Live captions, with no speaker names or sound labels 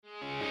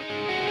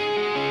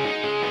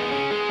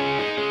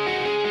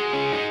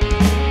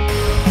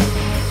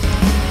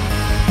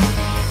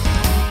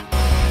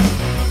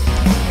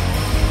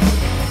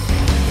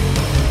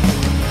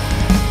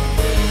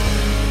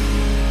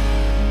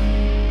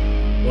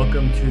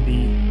Welcome to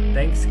the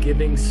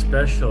Thanksgiving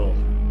special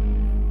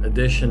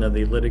edition of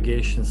the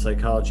Litigation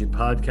Psychology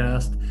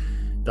Podcast.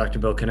 Dr.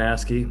 Bill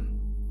Kanaski.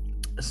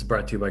 This is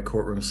brought to you by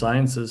Courtroom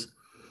Sciences.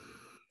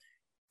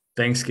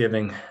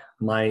 Thanksgiving,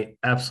 my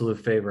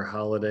absolute favorite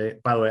holiday.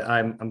 By the way,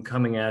 I'm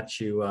coming at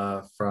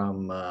you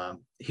from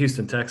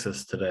Houston,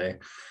 Texas today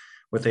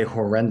with a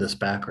horrendous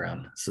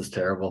background. This is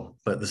terrible,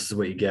 but this is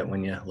what you get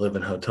when you live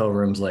in hotel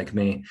rooms like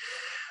me.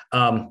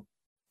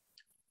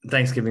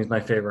 Thanksgiving is my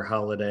favorite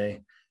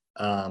holiday.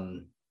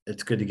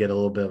 It's good to get a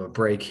little bit of a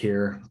break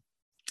here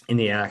in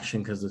the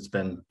action because it's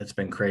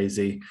been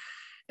crazy.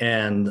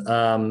 And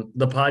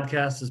the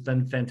podcast has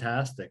been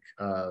fantastic.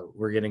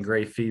 We're getting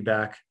great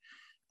feedback.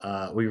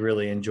 We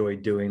really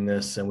enjoyed doing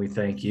this, and we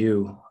thank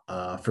you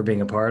for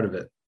being a part of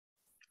it.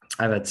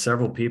 I've had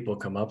several people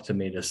come up to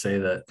me to say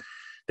that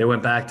they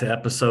went back to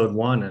episode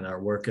 1 and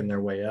are working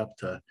their way up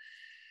to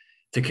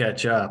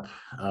catch up.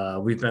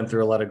 We've been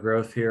through a lot of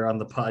growth here on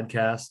the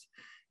podcast,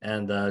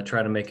 and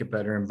try to make it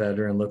better and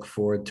better, and look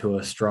forward to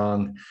a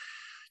strong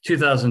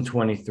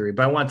 2023.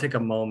 But I want to take a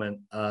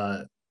moment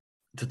to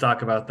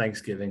talk about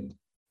Thanksgiving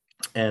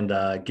and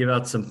give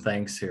out some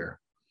thanks here.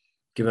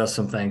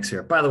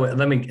 By the way,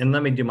 let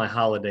me do my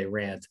holiday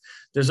rant.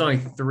 There's only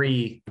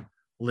 3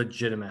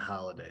 legitimate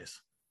holidays,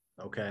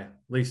 okay? At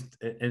least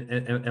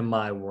in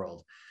my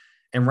world.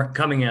 And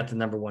coming at the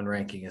number 1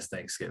 ranking is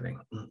Thanksgiving.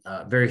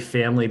 Very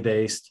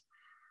family-based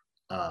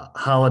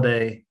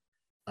holiday.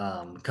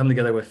 Come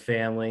together with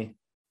family,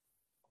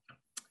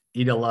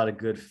 eat a lot of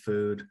good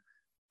food,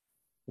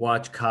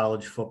 watch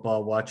college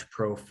football, watch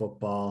pro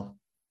football.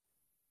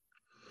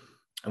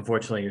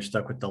 Unfortunately, you're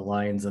stuck with the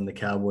Lions and the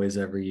Cowboys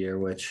every year,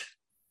 which,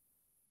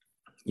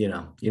 you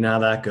know how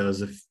that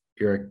goes if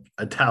you're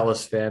a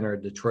Dallas fan or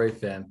a Detroit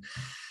fan.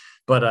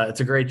 But it's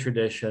a great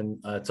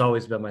tradition. It's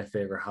always been my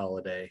favorite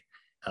holiday.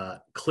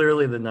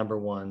 Clearly the number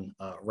 1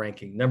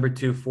 ranking. Number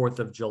 2, 4th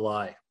of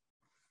July.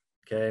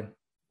 Okay.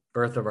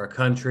 Birth of our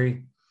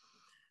country.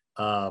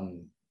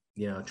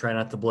 Try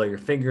not to blow your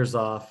fingers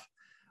off.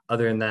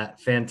 Other than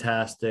that,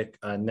 fantastic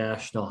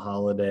national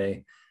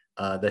holiday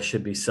that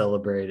should be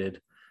celebrated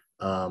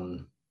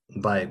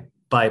by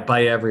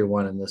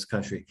everyone in this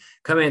country.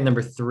 Coming in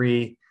number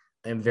 3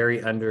 and very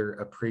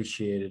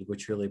underappreciated,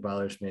 which really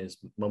bothers me, is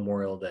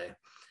Memorial Day.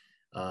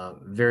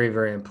 Very,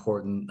 very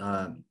important.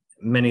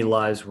 Many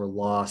lives were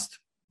lost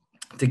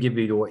to give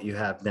you to what you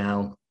have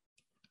now.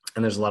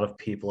 And there's a lot of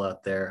people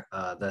out there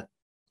that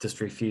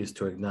just refuse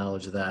to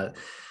acknowledge that.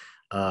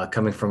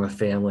 Coming from a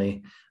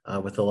family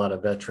with a lot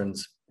of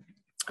veterans,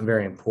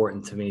 very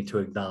important to me to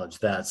acknowledge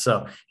that.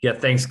 So you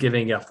got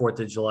Thanksgiving, you got 4th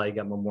of July, you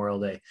got Memorial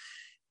Day.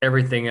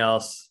 Everything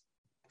else,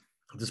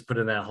 just put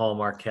in that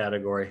Hallmark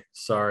category.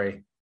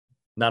 Sorry,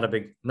 not a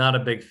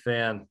big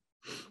fan.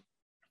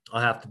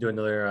 I'll have to do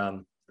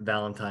another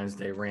Valentine's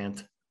Day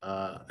rant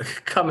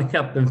coming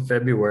up in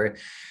February.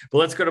 But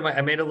let's go to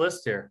I made a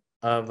list here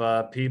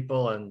of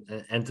people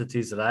and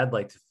entities that I'd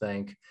like to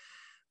thank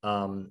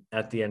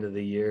at the end of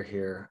the year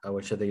here,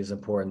 which I think is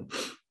important.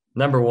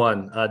 Number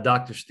 1,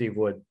 Dr. Steve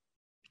Wood,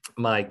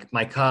 my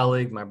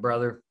colleague, my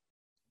brother,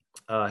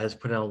 has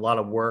put in a lot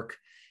of work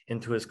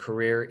into his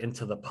career,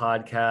 into the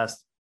podcast,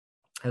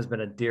 has been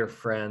a dear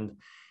friend,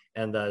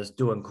 and is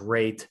doing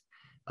great.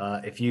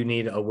 If you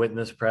need a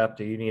witness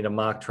prep, or you need a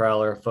mock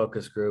trial or a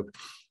focus group,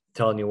 I'm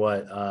telling you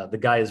what, the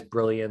guy is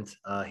brilliant.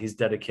 He's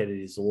dedicated,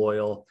 he's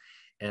loyal,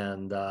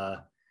 and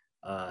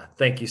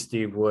thank you,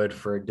 Steve Wood,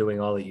 for doing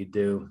all that you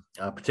do,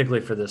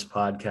 particularly for this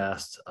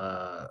podcast,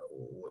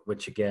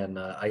 which again,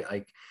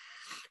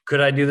 could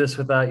I do this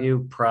without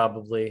you?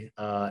 Probably.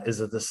 Is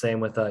it the same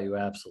without you?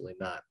 Absolutely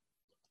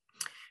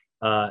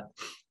not.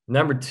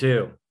 Number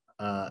 2,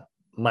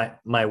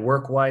 my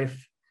work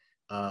wife,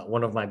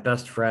 one of my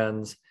best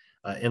friends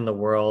in the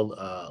world,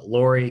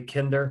 Lori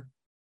Kinder.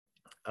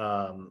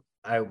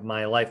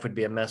 My life would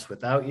be a mess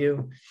without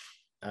you.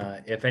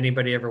 If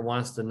anybody ever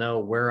wants to know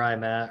where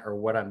I'm at or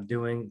what I'm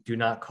doing, do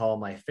not call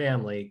my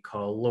family,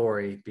 call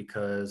Lori,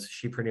 because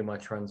she pretty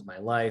much runs my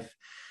life.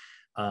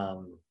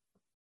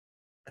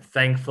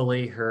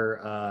 Thankfully,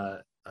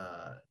 her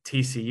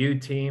TCU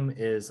team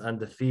is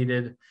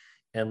undefeated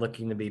and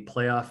looking to be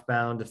playoff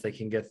bound if they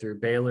can get through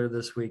Baylor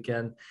this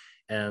weekend.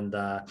 And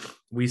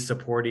we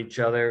support each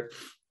other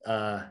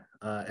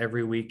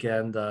every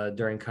weekend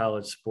during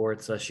college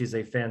sports. She's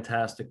a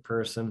fantastic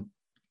person,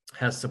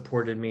 has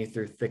supported me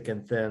through thick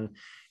and thin,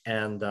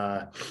 and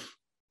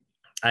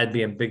I'd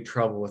be in big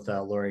trouble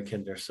without Lori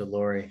Kinder. So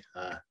Lori,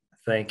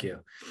 thank you.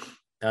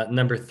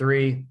 Number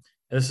 3,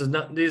 this is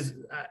not these.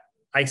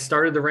 I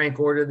started to rank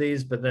order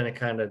these, but then it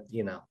kind of,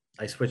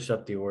 I switched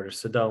up the order.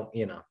 So don't,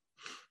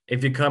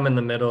 if you come in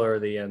the middle or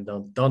the end,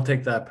 don't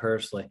take that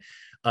personally.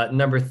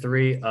 Number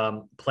 3,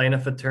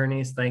 plaintiff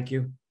attorneys, thank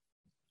you.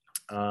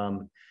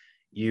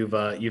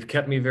 You've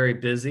kept me very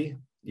busy.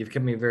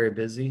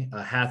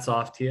 Hats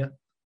off to you.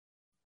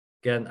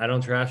 Again, I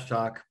don't trash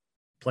talk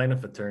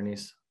plaintiff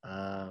attorneys.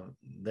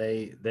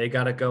 They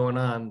got it going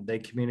on. They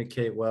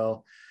communicate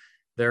well.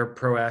 They're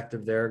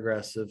proactive. They're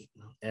aggressive.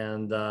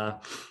 And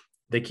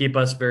they keep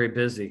us very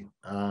busy,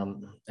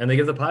 and they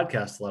give the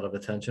podcast a lot of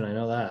attention. I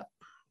know that.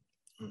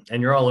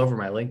 And you're all over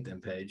my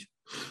LinkedIn page,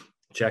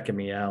 checking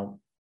me out.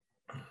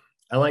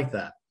 I like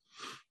that.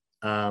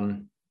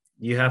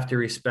 You have to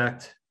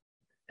respect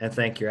and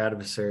thank your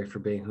adversary for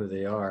being who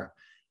they are.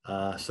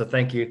 So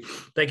thank you,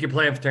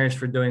 Planned Fraternities,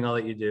 for doing all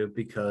that you do,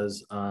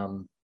 because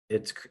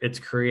it's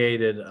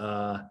created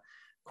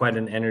quite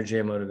an energy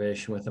and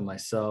motivation within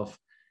myself.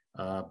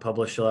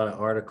 Publish a lot of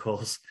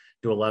articles,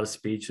 do a lot of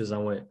speeches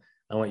on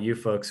what you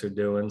folks are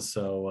doing.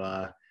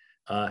 So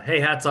hey,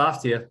 hats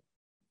off to you.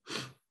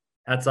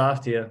 Hats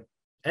off to you.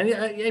 And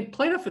yeah,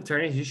 plaintiff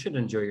attorneys, you should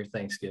enjoy your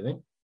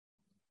Thanksgiving.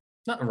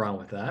 Nothing wrong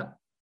with that.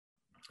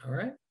 All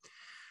right.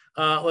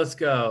 Let's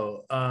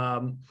go.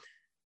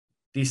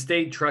 The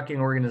state trucking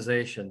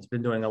organizations,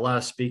 been doing a lot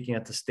of speaking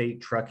at the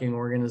state trucking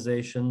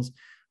organizations.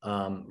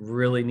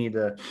 Really need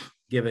to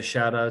give a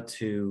shout out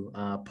to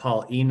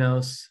Paul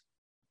Enos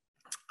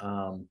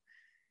and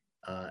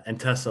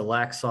Tessa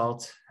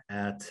Laxalt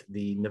at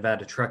the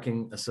Nevada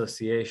Trucking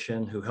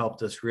Association, who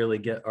helped us really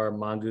get our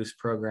Mongoose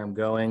program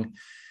going.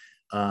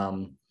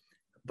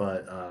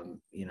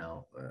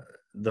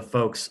 The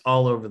folks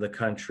all over the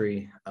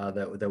country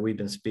that we've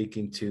been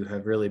speaking to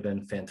have really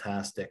been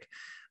fantastic.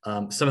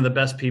 Some of the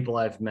best people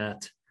I've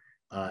met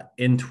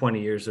in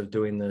 20 years of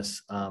doing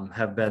this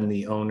have been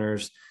the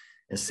owners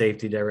and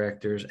safety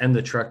directors and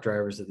the truck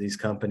drivers at these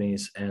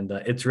companies. And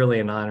it's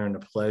really an honor and a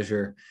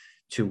pleasure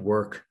to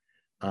work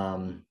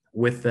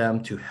with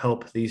them to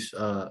help these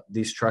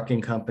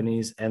trucking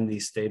companies and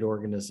these state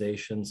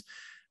organizations.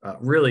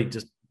 Really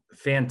just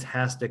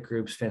fantastic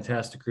groups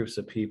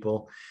of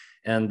people,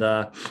 and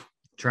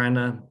trying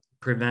to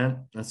prevent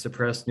and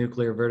suppress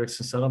nuclear verdicts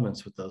and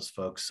settlements with those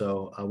folks.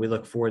 So we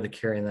look forward to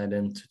carrying that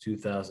into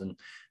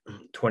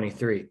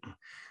 2023.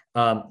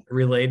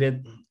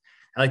 Related,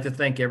 I'd like to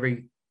thank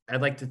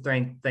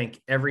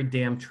every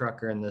damn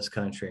trucker in this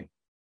country.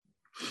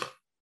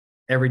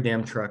 Every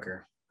damn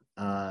trucker.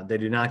 They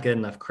do not get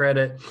enough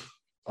credit.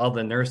 All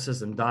the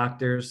nurses and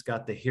doctors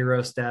got the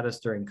hero status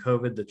during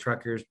COVID. The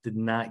truckers did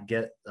not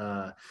get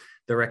the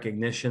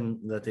recognition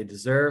that they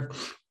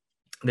deserve.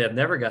 They have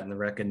never gotten the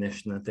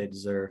recognition that they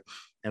deserve,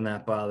 and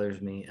that bothers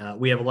me.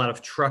 We have a lot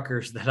of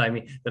truckers that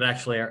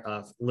actually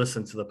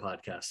listen to the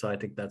podcast, so I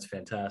think that's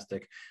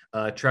fantastic.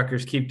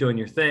 Truckers, keep doing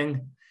your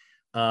thing,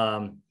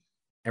 and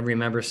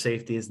remember,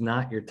 safety is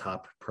not your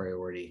top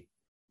priority.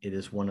 It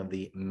is one of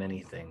the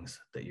many things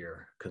that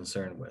you're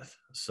concerned with.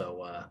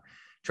 So,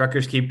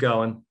 truckers, keep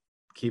going.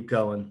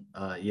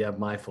 You have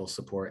my full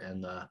support,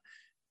 and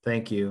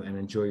thank you, and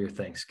enjoy your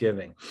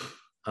Thanksgiving.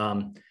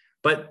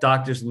 But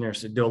doctors and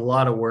nurses do a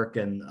lot of work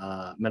in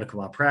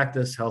medical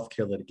malpractice,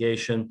 healthcare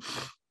litigation.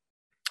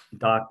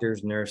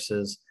 Doctors,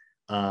 nurses,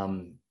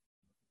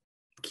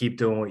 keep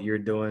doing what you're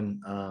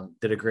doing.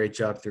 Did a great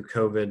job through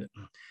COVID,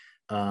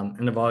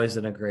 and have always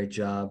done a great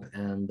job.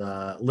 And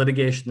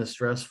litigation is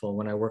stressful.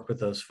 When I work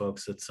with those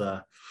folks,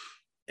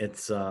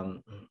 it's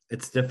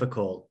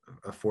difficult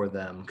for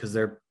them because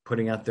they're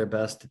putting out their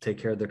best to take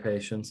care of their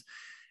patients.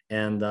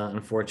 And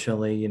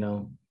unfortunately,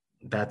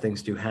 bad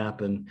things do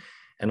happen.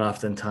 And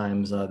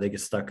oftentimes they get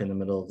stuck in the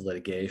middle of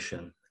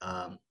litigation.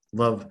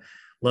 Love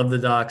the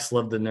docs,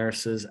 love the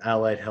nurses,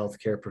 allied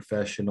healthcare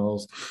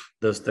professionals,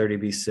 those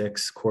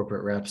 30B6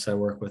 corporate reps I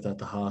work with at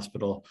the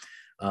hospital.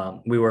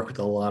 We work with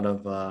a lot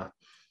of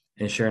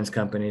insurance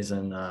companies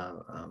and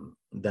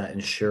that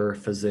insure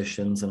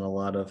physicians, and a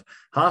lot of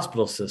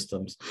hospital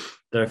systems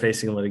that are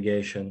facing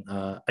litigation.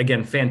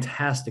 Again,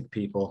 fantastic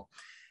people.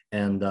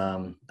 And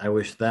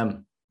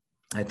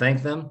I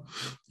thank them,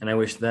 and I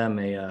wish them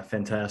a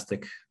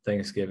fantastic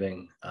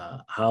Thanksgiving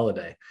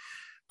holiday.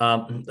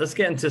 Let's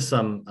get into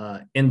some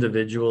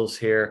individuals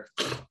here,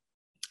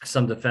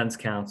 some defense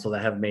counsel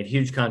that have made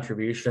huge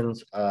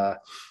contributions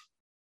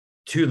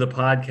to the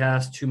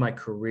podcast, to my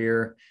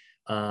career,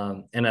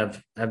 and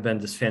have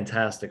been just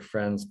fantastic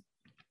friends.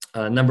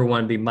 Number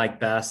one would be Mike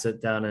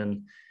Bassett down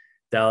in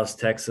Dallas,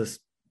 Texas.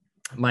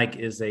 Mike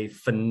is a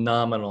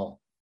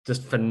phenomenal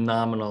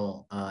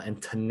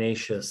and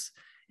tenacious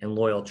and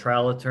loyal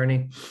trial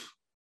attorney.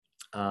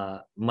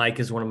 Mike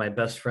is one of my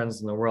best friends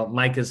in the world.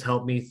 Mike has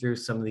helped me through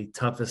some of the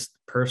toughest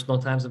personal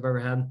times I've ever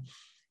had,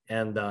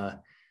 and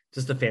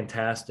just a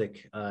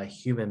fantastic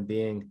human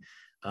being.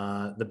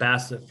 The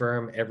Bassett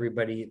firm,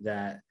 everybody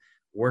that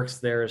works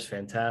there is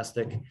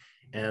fantastic,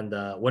 and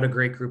what a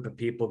great group of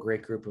people,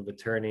 great group of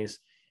attorneys.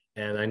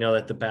 And I know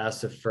that the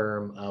Bassett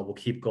firm will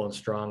keep going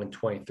strong in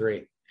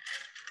 23.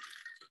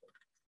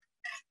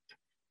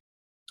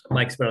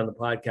 Mike's been on the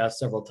podcast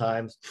several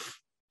times.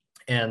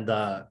 And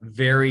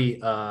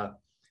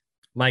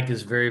Mike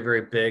is very,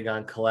 very big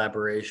on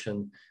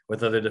collaboration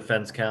with other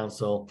defense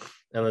counsel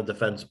and the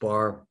defense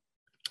bar.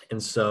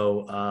 And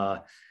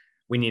so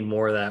we need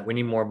more of that. We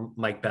need more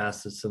Mike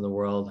Bassett's in the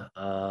world.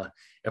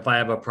 If I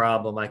have a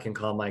problem, I can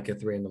call Mike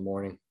at 3 a.m.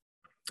 and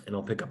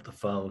he'll pick up the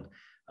phone.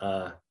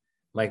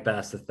 Mike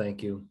Bassett,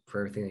 thank you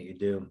for everything that you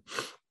do.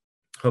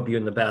 Hope you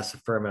and the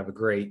Bassett firm have a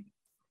great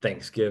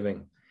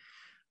Thanksgiving.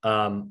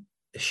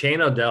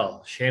 Shane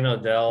Odell,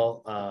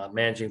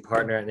 managing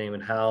partner at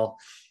Naaman Howell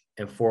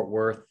in Fort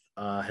Worth,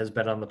 has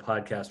been on the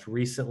podcast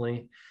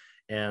recently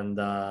and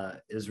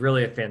is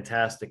really a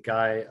fantastic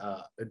guy.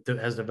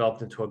 Has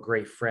developed into a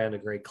great friend, a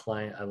great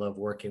client. I love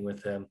working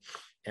with him,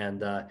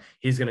 and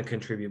he's going to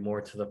contribute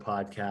more to the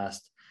podcast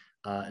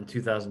in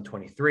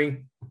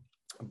 2023.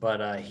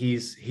 But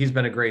he's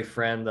been a great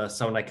friend,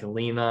 someone I can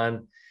lean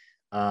on.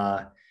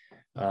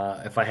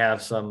 If I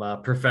have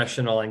some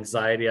professional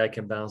anxiety, I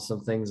can bounce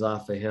some things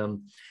off of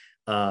him.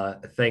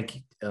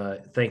 Thank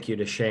you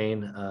to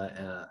Shane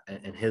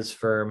and his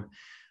firm.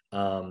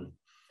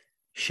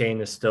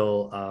 Shane is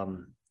still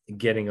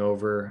getting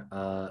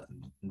over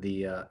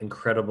the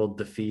incredible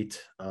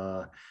defeat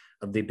of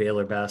the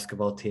Baylor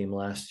basketball team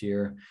last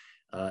year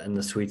in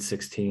the Sweet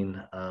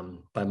 16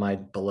 by my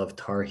beloved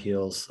Tar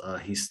Heels.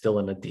 He's still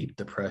in a deep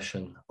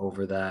depression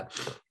over that.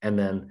 And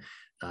then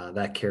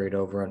that carried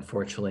over,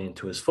 unfortunately,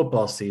 into his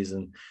football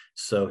season.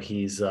 So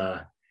he's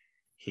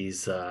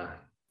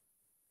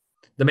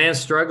the man's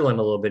struggling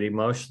a little bit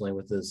emotionally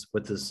with his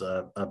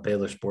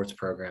Baylor sports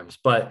programs,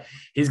 but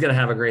he's going to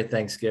have a great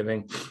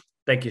Thanksgiving.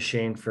 Thank you,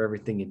 Shane, for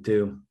everything you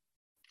do.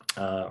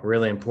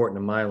 Really important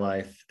in my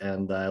life,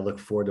 and I look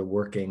forward to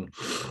working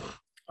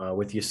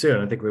with you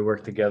soon. I think we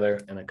work together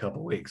in a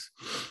couple weeks.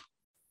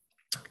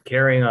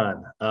 Carrying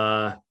on,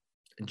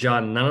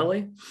 John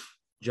Nunnally.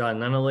 John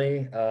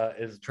Nunnally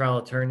is a trial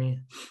attorney,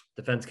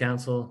 defense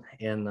counsel,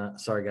 and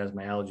sorry guys,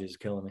 my allergies are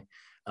killing me.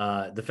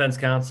 Defense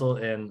counsel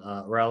in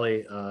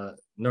Raleigh,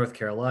 North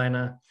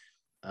Carolina.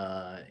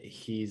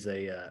 He's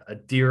a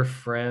dear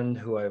friend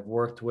who I've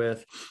worked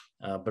with,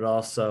 but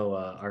also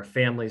our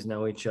families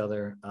know each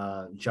other.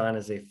 John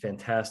is a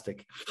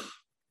fantastic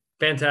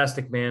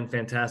man,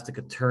 fantastic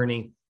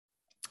attorney.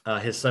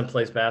 His son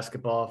plays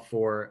basketball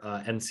for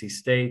NC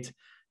State.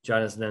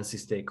 John is an NC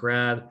State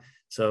grad.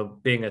 So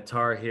being a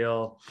Tar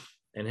Heel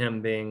and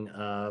him being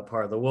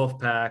part of the Wolf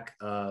Pack,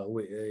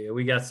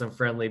 we got some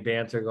friendly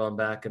banter going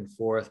back and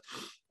forth.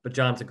 But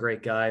John's a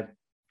great guy.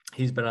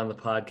 He's been on the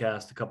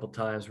podcast a couple of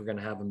times. We're going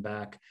to have him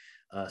back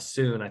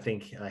soon. I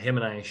think him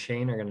and I and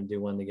Shane are going to do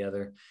one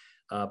together.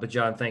 But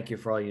John, thank you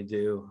for all you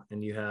do,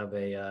 and you have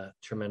a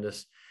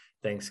tremendous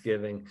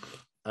Thanksgiving.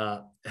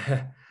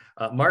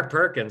 Mark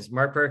Perkins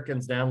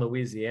down in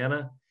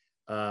Louisiana.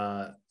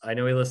 I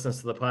know he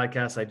listens to the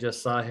podcast. I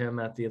just saw him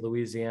at the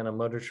Louisiana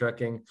Motor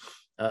Trucking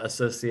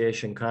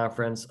Association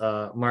conference.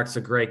 Mark's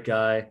a great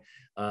guy.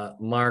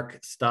 Mark,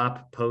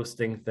 stop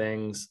posting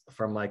things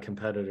from my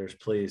competitors,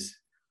 please.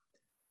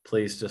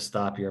 Please just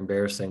stop. You're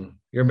embarrassing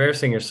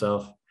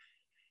yourself.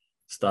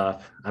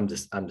 Stop. I'm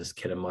just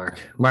kidding, Mark.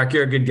 Mark,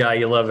 you're a good guy.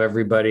 You love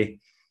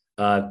everybody.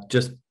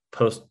 Just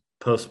post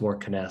more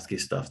Kanaski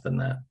stuff than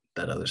that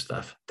other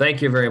stuff.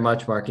 Thank you very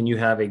much, Mark. And you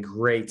have a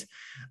great,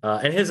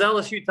 and his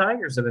LSU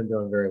Tigers have been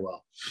doing very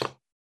well.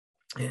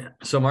 Yeah.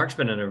 So Mark's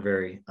been in a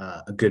very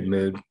a good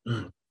mood.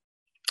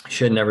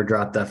 Should never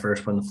drop that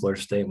first one to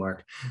Florida State,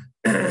 Mark.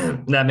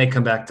 That may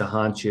come back to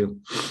haunt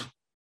you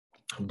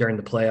during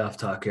the playoff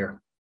talk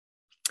here.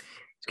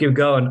 Let's keep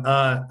going.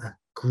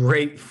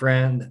 Great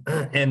friend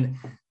and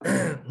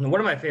one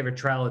of my favorite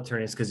trial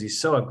attorneys because he's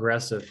so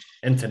aggressive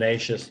and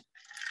tenacious.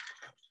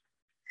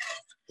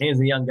 He's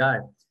a young guy.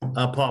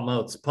 Paul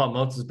Motes. Paul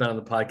Motes has been on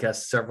the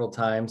podcast several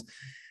times.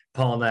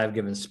 Paul and I have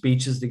given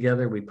speeches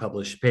together. We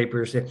published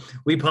papers.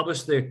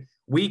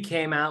 We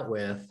came out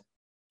with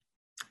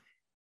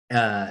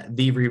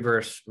the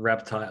reverse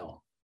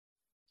reptile.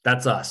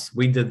 That's us.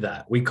 We did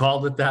that. We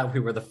called it that. We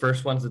were the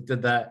first ones that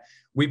did that.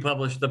 We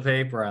published the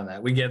paper on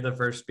that. We gave the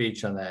first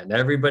speech on that. And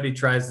everybody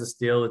tries to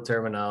steal the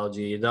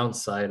terminology. You don't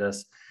cite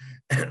us.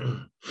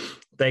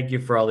 Thank you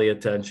for all the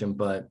attention.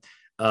 But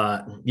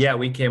yeah,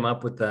 we came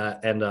up with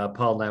that. And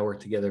Paul and I work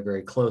together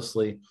very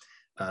closely.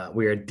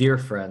 We are dear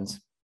friends.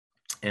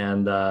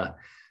 And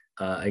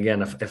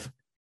again,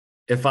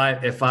 if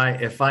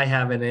I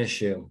have an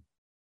issue,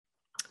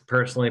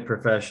 personally,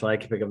 professionally, I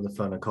can pick up the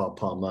phone and call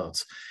Paul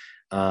Motes.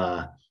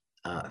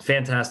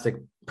 Fantastic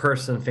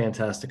person,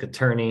 fantastic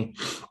attorney.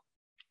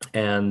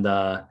 And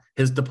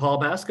his DePaul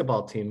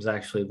basketball teams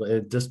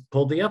actually just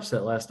pulled the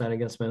upset last night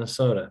against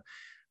Minnesota.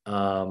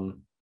 So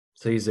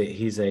he's a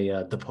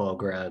DePaul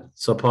grad.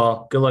 So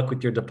Paul, good luck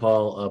with your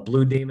DePaul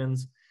Blue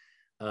Demons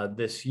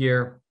this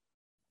year,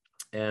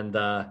 and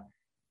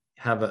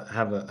have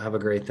a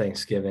great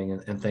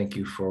Thanksgiving, and thank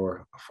you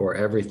for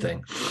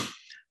everything.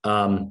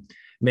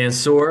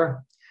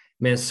 Mansoor,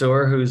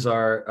 who's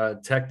our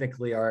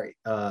technically our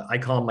I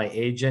call him my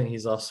agent.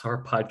 He's also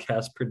our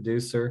podcast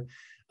producer.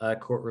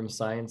 Courtroom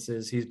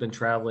Sciences. He's been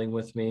traveling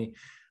with me,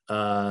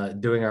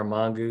 doing our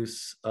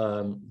Mongoose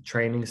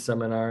training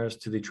seminars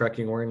to the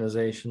trucking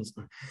organizations.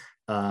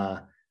 I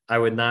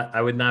would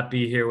not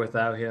be here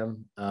without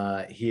him.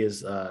 He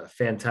is a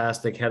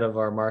fantastic head of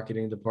our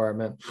marketing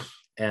department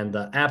and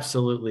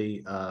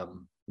absolutely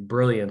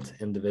brilliant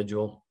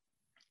individual.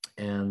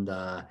 And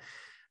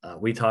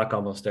we talk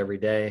almost every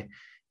day.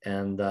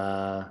 And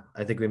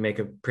I think we make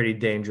a pretty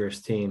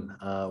dangerous team.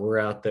 We're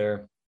out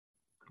there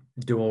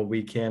doing what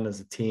we can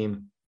as a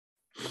team,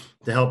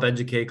 to help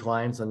educate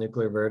clients on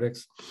nuclear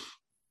verdicts.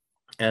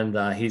 And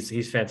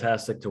he's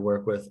fantastic to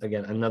work with.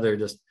 Again, another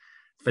just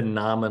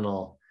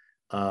phenomenal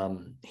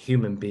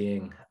human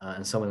being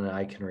and someone that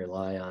I can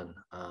rely on.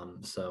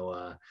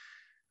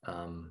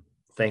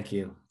 Thank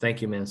you,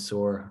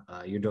 Mansoor.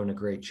 You're doing a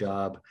great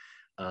job.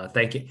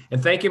 Thank you,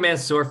 and thank you,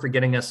 Mansoor, for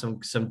getting us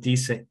some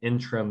decent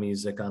intro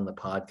music on the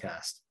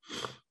podcast.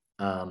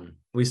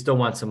 We still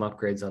want some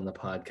upgrades on the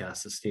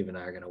podcast. That Steve and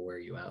I are going to wear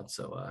you out.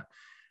 So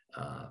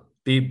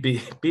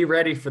be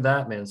ready for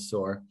that,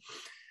 Mansoor.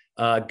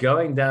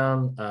 Going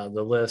down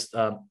the list,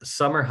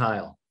 Summer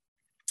Heil.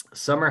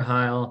 Summer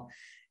Heil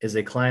is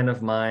a client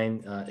of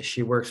mine.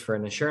 She works for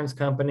an insurance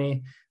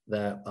company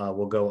that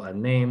will go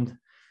unnamed.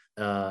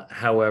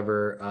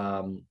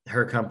 However,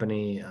 her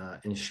company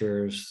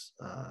insures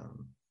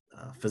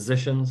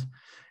physicians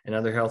and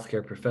other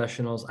healthcare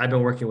professionals. I've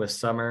been working with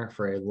Summer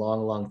for a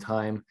long, long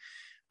time.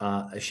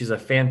 She's a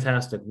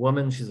fantastic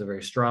woman. She's a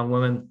very strong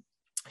woman.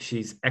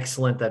 She's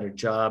excellent at her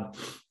job,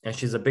 and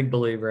she's a big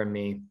believer in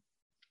me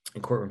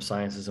in courtroom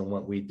sciences and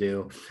what we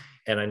do.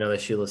 And I know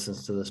that she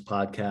listens to this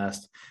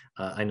podcast.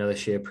 I know that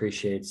she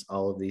appreciates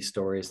all of these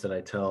stories that I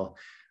tell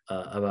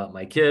about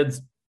my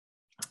kids.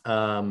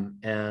 I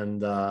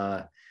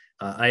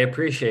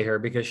appreciate her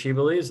because she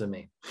believes in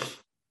me.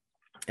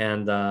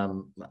 And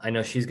I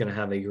know she's going to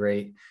have a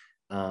great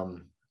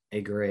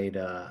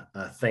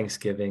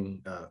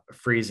Thanksgiving,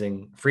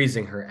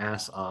 freezing her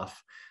ass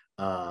off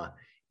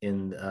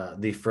in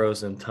the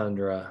frozen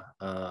tundra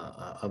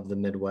of the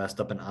Midwest,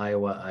 up in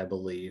Iowa, I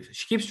believe.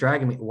 She keeps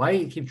dragging me. Why do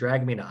you keep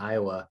dragging me to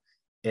Iowa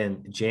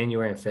in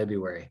January and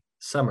February?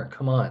 Summer,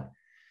 come on.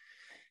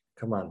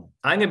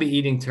 I'm going to be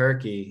eating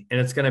turkey, and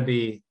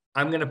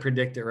I'm going to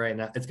predict it right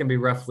now. It's going to be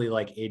roughly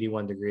like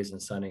 81 degrees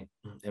and sunny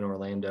in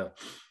Orlando,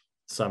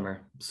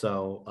 summer.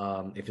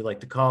 So if you'd like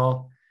to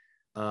call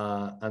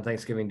on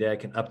Thanksgiving Day, I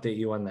can update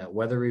you on that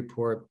weather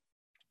report.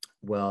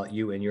 Well,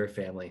 you and your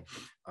family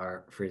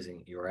are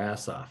freezing your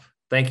ass off.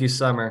 Thank you,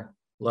 Summer.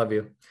 Love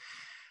you.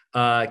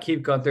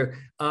 Keep going through.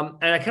 And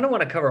I kind of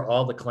want to cover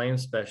all the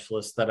claims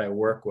specialists that I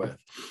work with.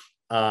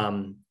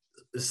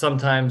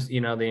 Sometimes, the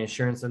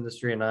insurance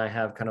industry and I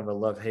have kind of a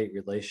love-hate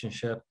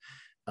relationship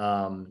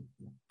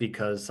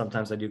because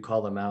sometimes I do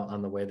call them out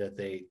on the way that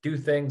they do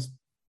things.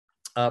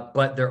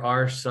 But there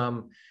are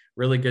some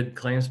really good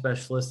claims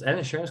specialists and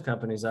insurance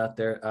companies out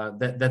there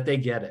that they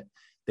get it.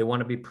 They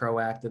want to be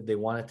proactive. They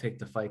want to take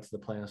the fight to the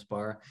plaintiff's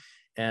bar.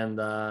 And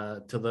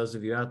to those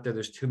of you out there,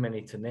 there's too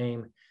many to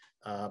name.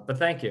 But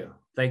thank you.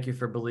 Thank you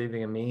for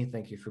believing in me.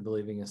 Thank you for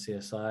believing in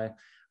CSI.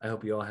 I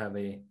hope you all have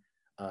a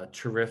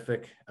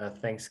terrific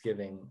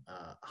Thanksgiving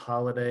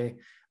holiday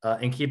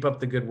and keep up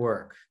the good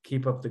work.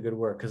 Keep up the good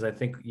work, because I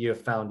think you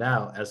have found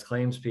out as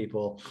claims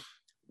people,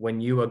 when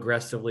you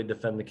aggressively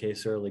defend the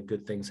case early,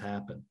 good things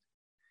happen.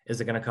 Is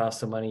it going to cost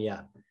some money?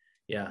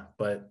 Yeah.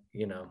 But,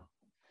 you'd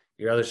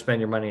rather spend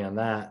your money on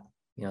that,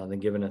 than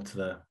giving it to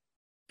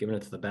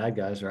the bad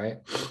guys, right?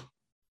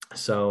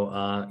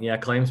 So,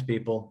 claims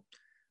people,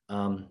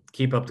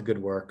 keep up the good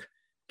work.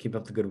 Keep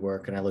up the good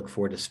work. And I look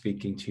forward to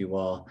speaking to you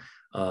all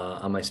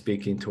on my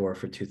speaking tour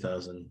for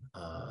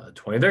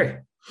 2023.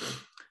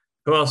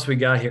 Who else we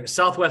got here?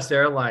 Southwest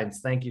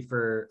Airlines. Thank you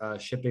for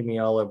shipping me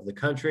all over the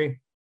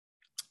country.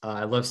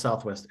 I love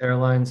Southwest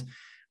Airlines.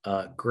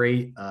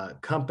 Great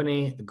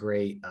company,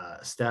 great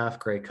staff,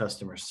 great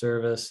customer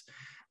service.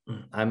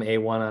 I'm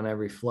A1 on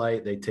every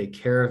flight. They take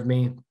care of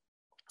me.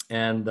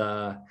 And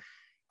I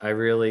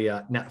really,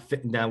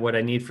 now what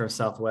I need from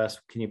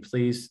Southwest, can you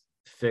please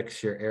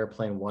fix your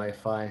airplane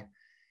Wi-Fi?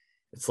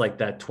 It's like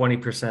that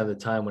 20% of the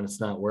time when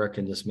it's not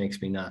working just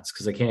makes me nuts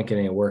because I can't get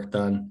any work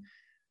done.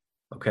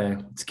 Okay,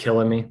 it's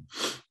killing me.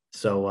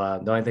 So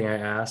the only thing I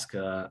ask,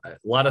 a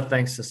lot of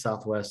thanks to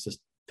Southwest, just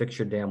fix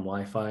your damn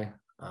Wi-Fi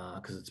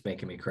because it's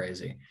making me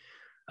crazy.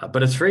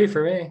 But it's free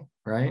for me,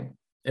 right?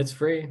 It's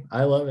free.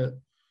 I love it.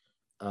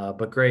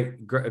 But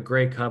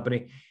great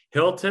company.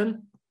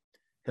 Hilton,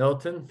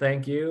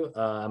 thank you.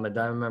 I'm a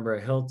diamond member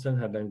at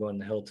Hilton. I've been going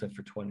to Hilton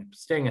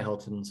staying at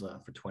Hilton's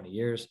for 20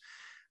 years.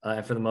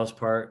 And for the most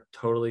part,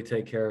 totally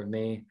take care of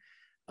me.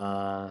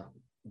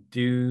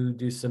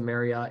 Do some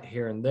Marriott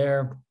here and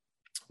there,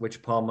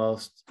 which Paul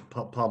Motes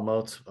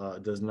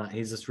does not.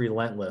 He's just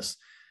relentless.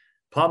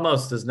 Paul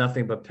Motes does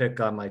nothing but pick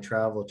on my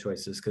travel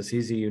choices because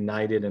he's a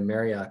United and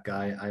Marriott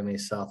guy. I'm a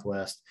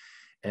Southwest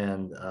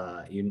and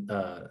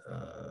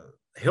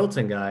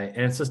Hilton guy,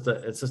 and it's just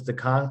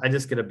I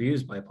just get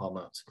abused by Paul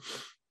Motes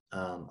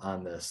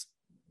on this.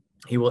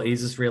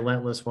 He's just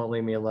relentless, won't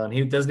leave me alone.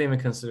 He doesn't even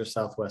consider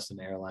Southwest an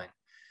airline.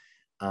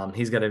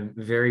 He's got a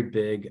very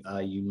big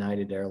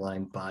United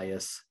airline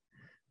bias,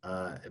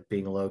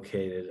 being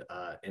located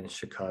in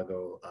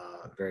Chicago,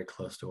 very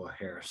close to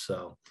O'Hare.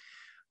 So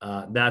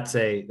that's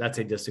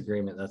a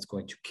disagreement that's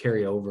going to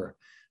carry over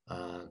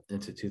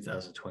into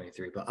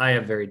 2023. But I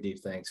have very deep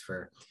thanks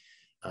for.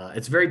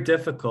 It's very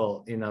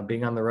difficult,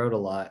 being on the road a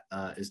lot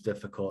is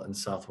difficult in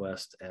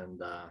Southwest, and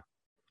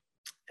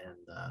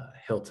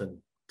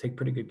Hilton take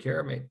pretty good care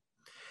of me.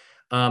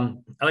 I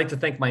like to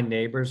thank my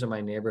neighbors in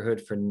my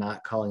neighborhood for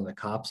not calling the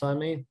cops on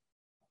me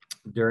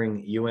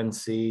during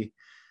UNC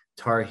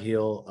Tar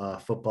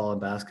Heel football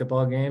and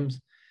basketball games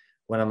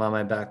when I'm on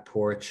my back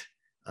porch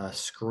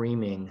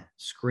screaming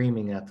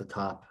at the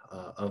top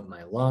of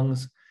my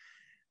lungs,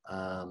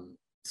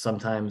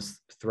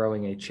 sometimes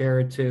throwing a chair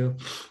or two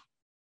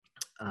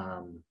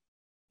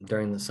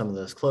during some of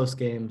those close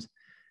games.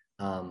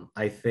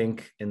 I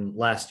think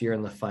last year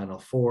in the Final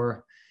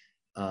Four,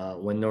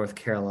 when North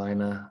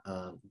Carolina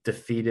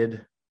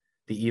defeated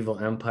the evil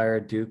empire,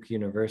 Duke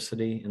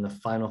University, in the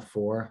Final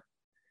Four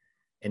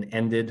and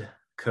ended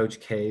Coach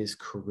K's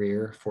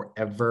career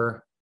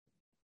forever.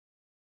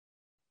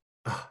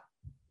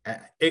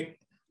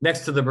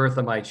 Next to the birth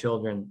of my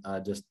children,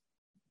 just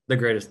the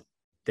greatest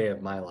day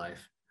of my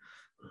life.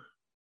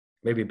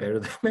 Maybe better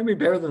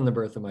than the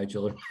birth of my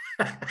children.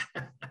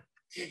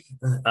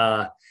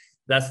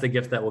 That's the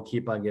gift that we'll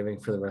keep on giving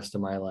for the rest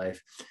of my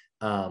life.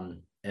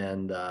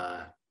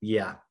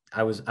 Yeah,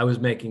 I was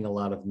making a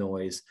lot of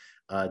noise,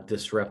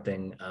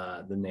 disrupting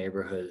the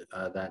neighborhood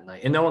that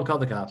night, and no one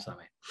called the cops on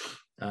me.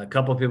 A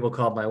couple of people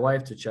called my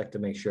wife to check to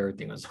make sure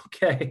everything was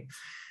okay.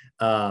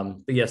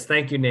 But yes,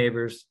 thank you,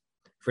 neighbors,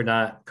 for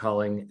not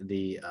calling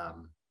the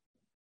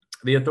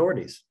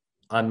authorities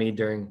on me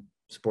during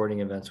sporting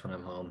events when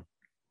I'm home.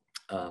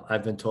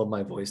 I've been told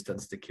my voice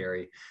tends to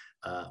carry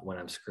when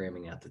I'm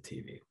screaming at the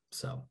TV.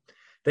 So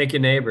thank you,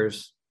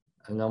 neighbors.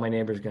 I know my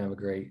neighbors are going to have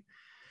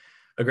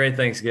a great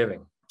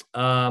Thanksgiving.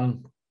 I'd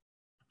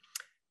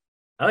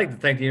like to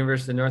thank the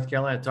University of North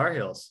Carolina Tar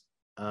Heels.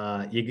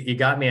 You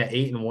got me at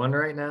 8-1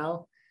 right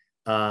now.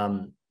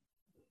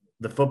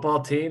 The football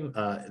team,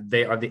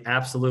 they are the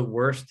absolute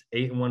worst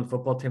 8-1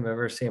 football team I've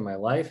ever seen in my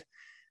life.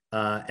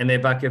 And they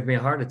about give me a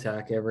heart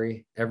attack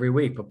every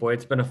week. But boy,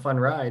 it's been a fun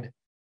ride.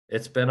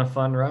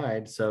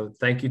 So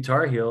thank you,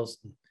 Tar Heels.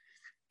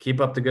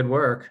 Keep up the good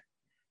work.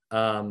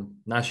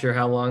 Not sure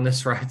how long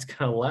this ride's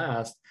going to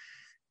last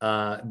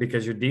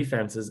because your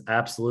defense is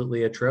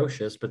absolutely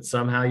atrocious, but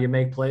somehow you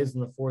make plays in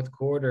the fourth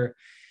quarter,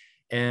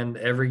 and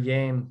every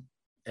game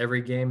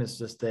is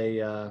just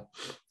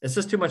it's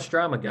just too much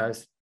drama,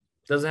 guys.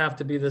 Doesn't have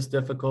to be this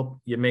difficult.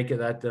 You make it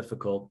that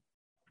difficult.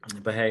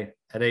 But hey,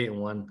 at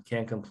 8-1,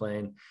 can't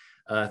complain.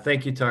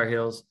 Thank you, Tar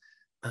Heels.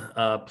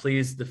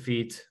 Please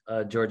defeat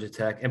Georgia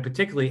Tech and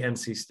particularly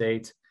NC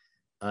State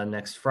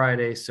next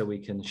Friday, so we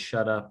can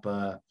shut up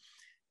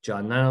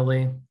John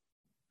Nunnally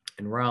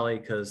in Raleigh.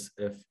 Because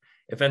if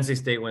NC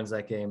State wins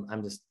that game,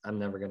 I'm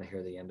never going to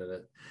hear the end of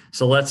it.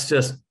 So let's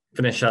just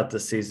finish out the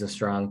season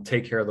strong.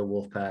 Take care of the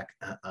Wolfpack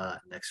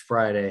next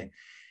Friday,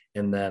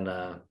 and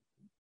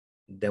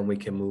then we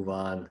can move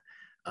on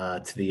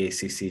to the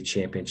ACC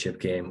championship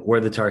game where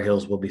the Tar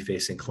Heels will be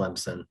facing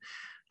Clemson.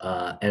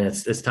 And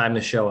it's time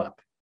to show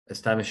up.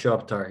 It's time to show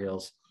up, Tar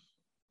Heels.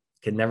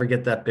 Can never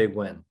get that big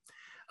win.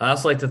 I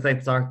also like to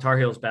thank the Tar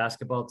Heels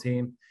basketball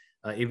team,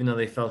 even though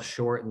they fell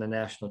short in the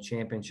national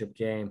championship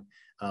game.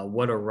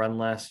 What a run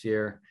last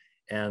year.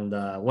 And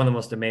one of the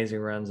most amazing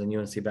runs in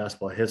UNC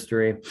basketball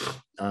history,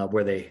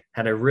 where they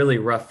had a really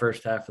rough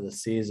first half of the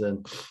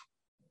season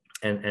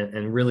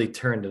and really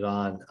turned it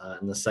on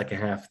in the second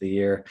half of the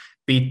year.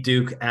 Beat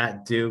Duke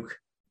at Duke,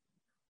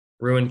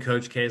 ruined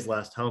Coach K's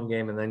last home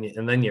game, and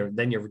then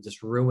you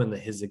just ruin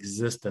his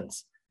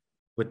existence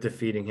with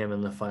defeating him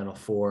in the Final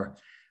Four.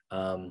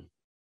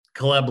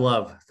 Caleb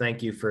Love,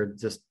 thank you for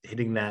just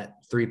hitting that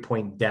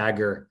 3-point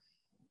dagger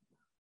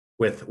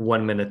with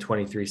 1 minute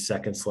 23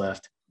 seconds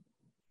left.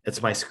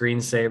 It's my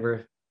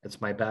screensaver.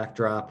 It's my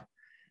backdrop.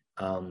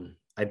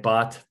 I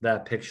bought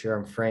that picture.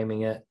 I'm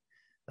framing it.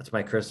 That's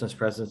my Christmas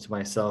present to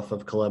myself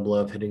of Caleb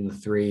Love hitting the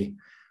 3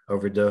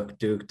 over Duke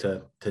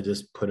to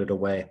just put it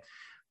away.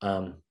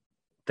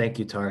 Thank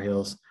you, Tar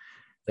Heels.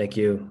 Thank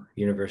you,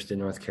 University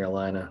of North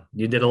Carolina.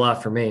 You did a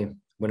lot for me.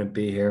 Wouldn't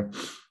be here.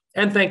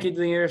 And thank you to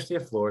the University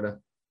of Florida.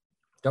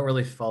 Don't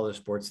really follow the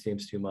sports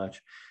teams too much,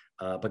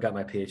 but got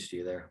my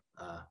PhD there.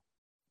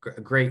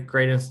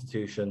 Great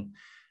institution.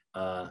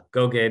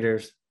 Go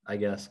Gators, I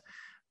guess.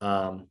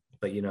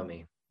 But you know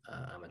me,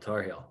 I'm a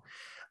Tar Heel.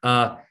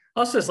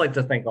 Also just like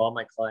to thank all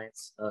my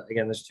clients.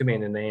 Again, there's too many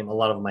to name. A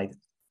lot of them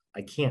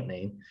I can't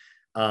name.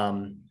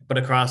 But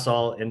across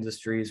all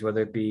industries,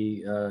 whether it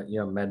be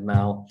med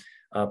mal,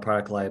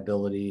 product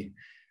liability,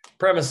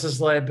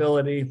 premises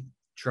liability,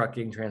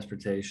 trucking,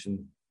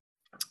 transportation,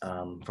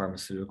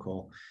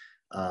 pharmaceutical.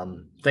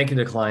 Thank you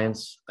to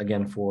clients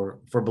again for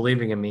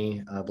believing in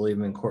me,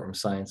 believing in courtroom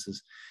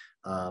sciences.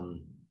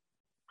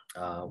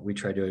 We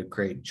try to do a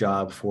great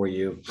job for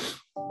you,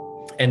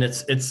 and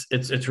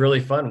it's really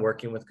fun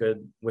working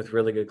with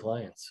really good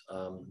clients,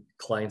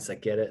 clients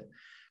that get it,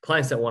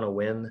 clients that want to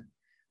win,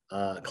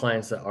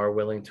 clients that are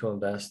willing to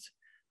invest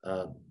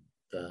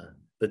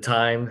the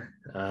time,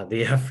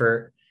 the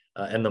effort,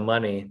 and the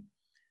money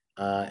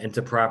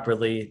into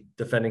properly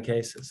defending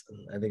cases.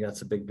 And I think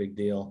that's a big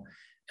deal.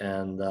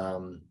 And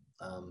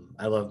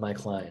I love my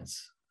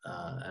clients,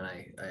 and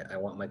I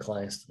want my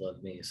clients to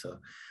love me.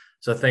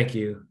 So thank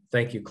you,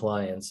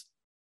 clients.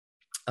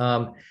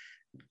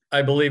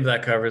 I believe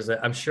that covers it.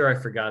 I'm sure I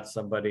forgot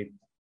somebody.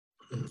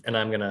 and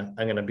I'm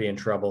gonna be in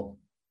trouble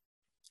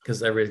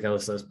because everybody's gonna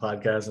listen to this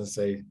podcast and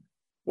say,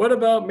 "What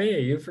about me?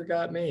 You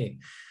forgot me."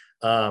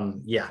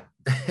 Yeah,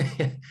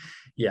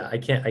 yeah.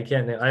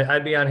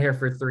 I'd be on here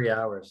for 3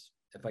 hours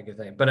if I could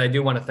think. But I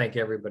do want to thank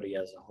everybody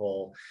as a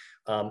whole.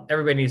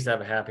 Everybody needs to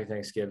have a happy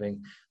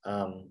Thanksgiving.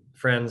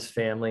 Friends,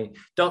 family.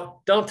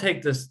 Don't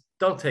take this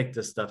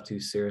stuff too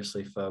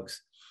seriously,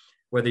 folks.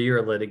 Whether you're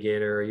a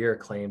litigator or you're a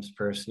claims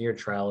person, you're a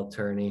trial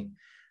attorney,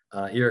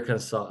 you're a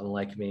consultant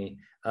like me.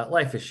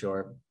 Life is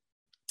short.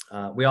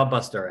 We all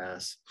bust our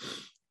ass,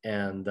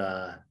 and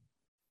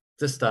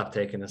just stop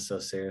taking us so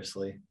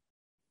seriously.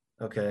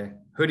 Okay,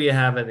 who do you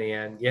have in the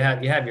end? You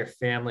have your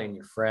family and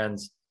your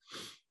friends,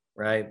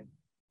 right?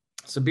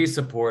 So be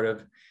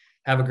supportive.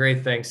 Have a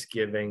great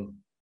Thanksgiving.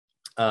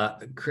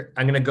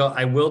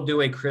 I will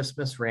do a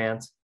Christmas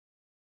rant.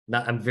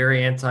 I'm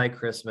very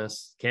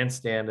anti-Christmas. Can't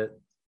stand it.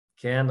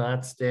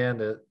 Cannot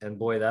stand it. And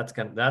boy, that's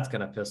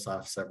gonna piss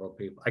off several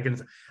people.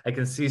 I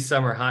can see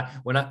summer high.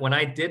 When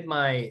I did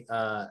my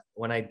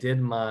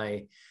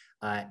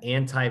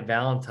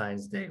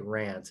anti-Valentine's Day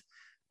rant,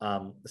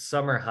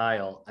 Summer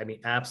Heil,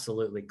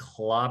 absolutely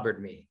clobbered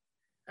me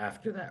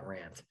after that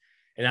rant.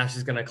 And now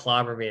she's going to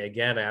clobber me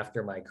again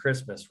after my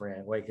Christmas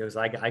rant. Wait, because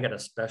I got a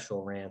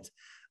special rant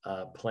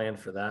planned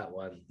for that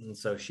one. And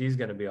so she's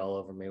going to be all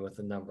over me with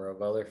a number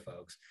of other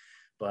folks.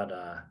 But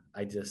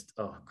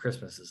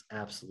Christmas is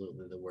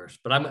absolutely the worst.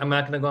 But I'm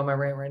not going to go on my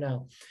rant right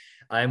now.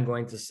 I am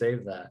going to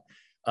save that.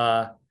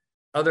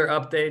 Other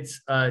updates,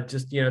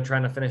 just,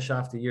 trying to finish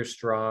off the year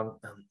strong.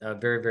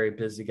 Very, very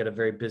busy. Got a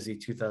very busy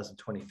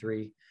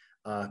 2023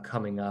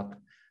 coming up.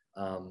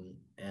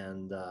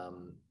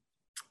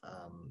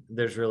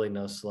 There's really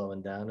no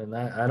slowing down, and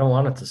I don't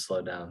want it to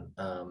slow down.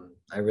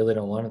 I really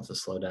don't want it to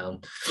slow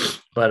down.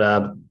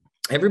 But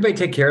everybody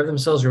take care of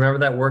themselves. Remember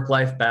that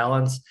work-life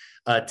balance.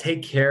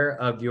 Take care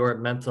of your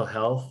mental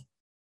health.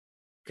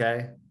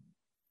 Okay.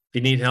 If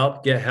you need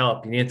help, get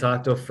help. You need to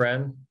talk to a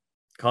friend,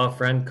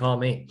 call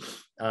me.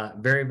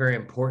 Very, very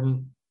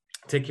important.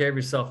 Take care of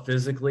yourself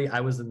physically. I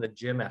was in the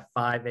gym at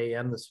 5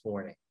 a.m. this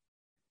morning.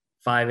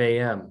 5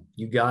 a.m.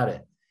 You got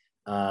it.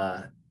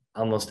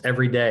 Almost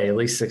every day, at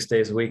least 6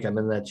 days a week, I'm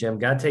in that gym.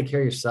 Got to take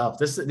care of yourself.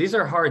 These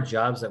are hard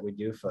jobs that we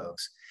do,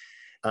 folks.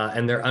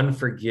 And they're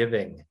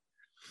unforgiving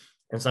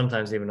and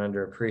sometimes even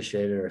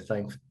underappreciated or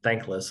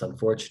thankless,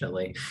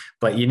 unfortunately.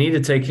 But you need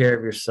to take care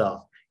of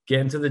yourself.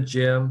 Get into the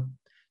gym,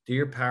 do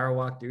your power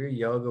walk, do your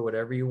yoga,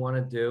 whatever you want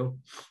to do.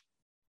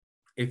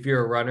 If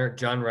you're a runner,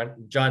 John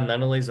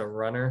Nunnally's a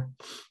runner.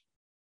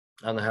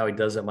 I don't know how he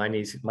does it. My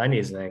knees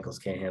and ankles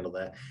can't handle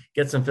that.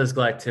 Get some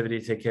physical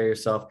activity, take care of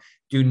yourself.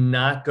 Do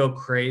not go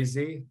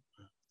crazy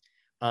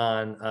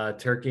on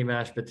turkey,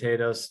 mashed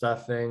potatoes,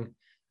 stuffing,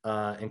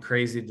 and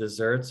crazy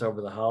desserts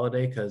over the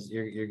holiday, because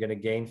you're going to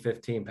gain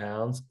 15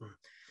 pounds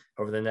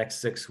over the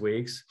next 6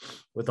 weeks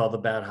with all the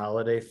bad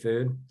holiday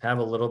food. Have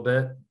a little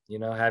bit,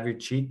 have your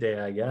cheat day,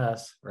 I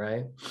guess,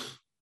 right?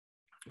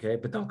 Okay,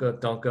 but don't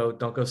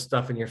go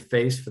stuffing your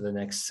face for the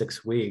next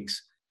 6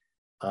 weeks.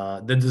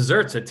 The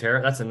desserts are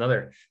terrible. That's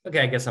another. Okay,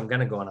 I guess I'm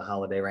gonna go on a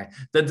holiday rant.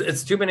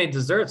 It's too many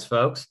desserts,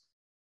 folks.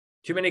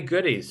 Too many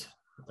goodies.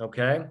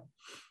 Okay,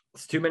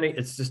 it's too many.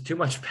 It's just too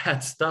much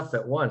bad stuff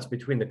at once,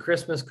 between the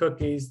Christmas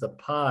cookies, the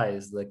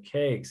pies, the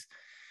cakes.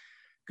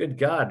 Good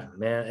God,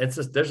 man,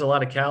 there's a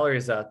lot of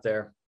calories out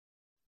there.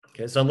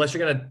 Okay, so unless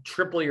you're gonna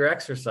triple your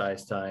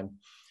exercise time,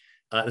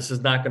 this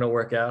is not going to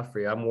work out for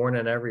you. I'm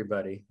warning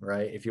everybody,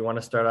 right? If you want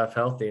to start off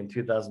healthy in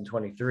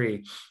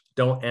 2023,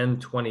 don't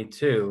end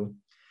 22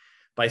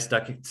 by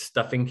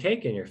stuffing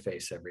cake in your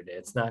face every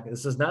day.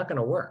 This is not going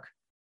to work.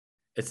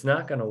 It's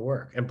not going to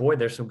work. And boy,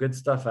 there's some good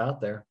stuff out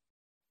there.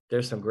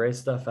 There's some great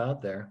stuff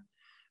out there.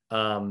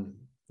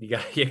 You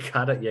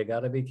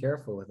gotta be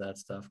careful with that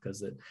stuff,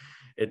 because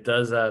it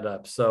does add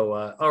up. So,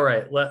 all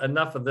right,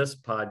 enough of this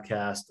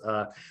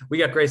podcast. We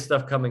got great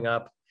stuff coming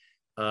up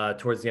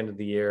towards the end of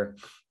the year,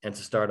 and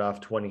to start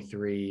off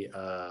 23.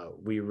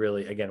 We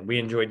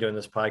enjoy doing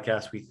this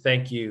podcast. We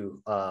thank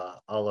you,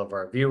 all of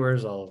our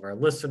viewers, all of our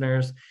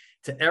listeners.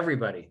 To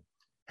everybody,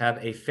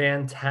 have a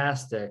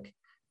fantastic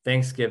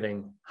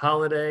Thanksgiving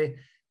holiday.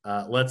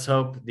 Let's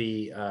hope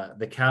the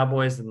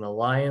Cowboys and the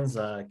Lions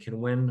can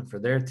win for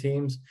their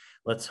teams.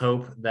 Let's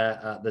hope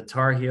that the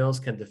Tar Heels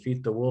can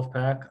defeat the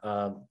Wolfpack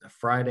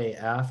Friday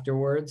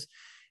afterwards.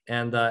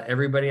 And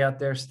everybody out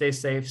there, stay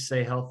safe,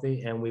 stay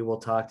healthy, and we will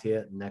talk to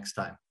you next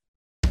time.